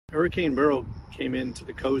Hurricane Beryl came into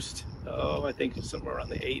the coast, I think somewhere around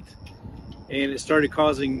the 8th, and it started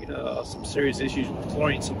causing some serious issues with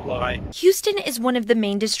chlorine supply. Houston is one of the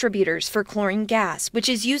main distributors for chlorine gas, which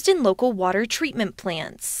is used in local water treatment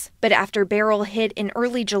plants. But after Beryl hit in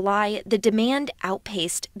early July, the demand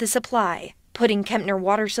outpaced the supply, putting Kempner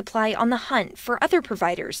Water Supply on the hunt for other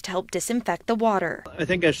providers to help disinfect the water. I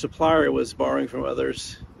think our supplier was borrowing from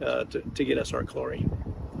others to get us our chlorine.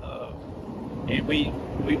 And we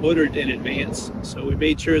ordered in advance, so we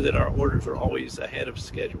made sure that our orders were always ahead of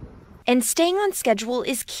schedule. And staying on schedule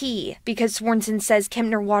is key, because Swanson says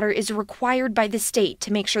Kempner Water is required by the state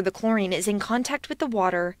to make sure the chlorine is in contact with the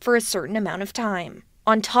water for a certain amount of time.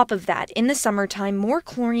 On top of that, in the summertime, more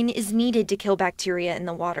chlorine is needed to kill bacteria in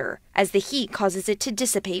the water, as the heat causes it to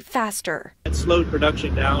dissipate faster. It slowed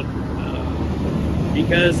production down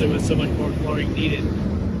because there was so much more chlorine needed.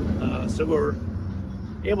 So we're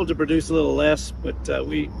able to produce a little less, but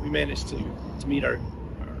we managed to meet our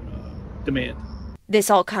demand. This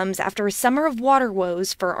all comes after a summer of water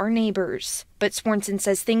woes for our neighbors. But Swanson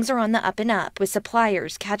says things are on the up and up, with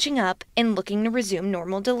suppliers catching up and looking to resume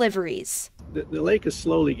normal deliveries. The lake is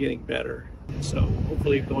slowly getting better, so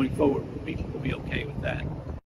hopefully going forward we'll be okay with that.